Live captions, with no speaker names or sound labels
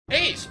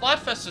Hey,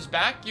 Splatfest is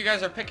back. You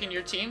guys are picking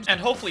your teams and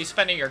hopefully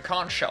spending your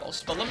conch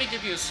shells. But let me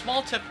give you a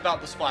small tip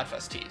about the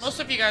Splatfest tees. Most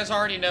of you guys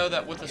already know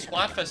that with the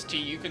Splatfest tee,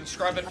 you can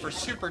scrub it for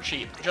super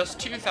cheap, just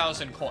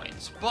 2,000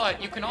 coins.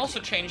 But you can also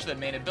change the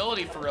main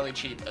ability for really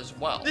cheap as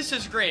well. This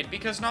is great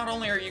because not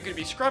only are you going to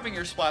be scrubbing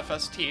your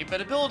Splatfest tee, but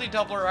ability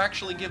doubler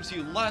actually gives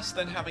you less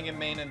than having a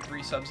main and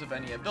 3 subs of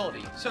any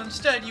ability. So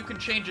instead, you can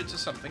change it to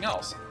something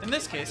else. In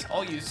this case,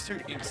 I'll use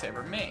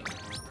Inksaber main.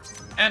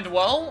 And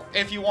well,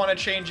 if you want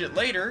to change it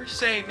later,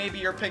 say maybe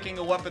you're picking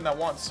a weapon that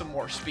wants some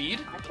more speed,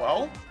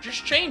 well,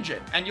 just change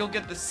it, and you'll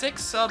get the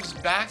 6 subs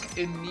back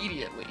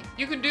immediately.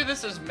 You can do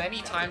this as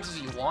many times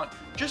as you want.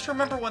 Just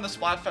remember when the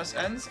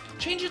Splatfest ends,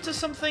 change it to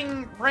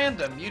something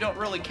random you don't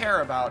really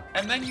care about,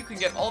 and then you can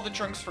get all the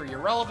chunks for your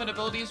relevant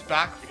abilities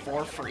back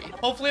for free.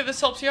 Hopefully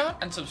this helps you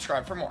out, and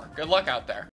subscribe for more. Good luck out there.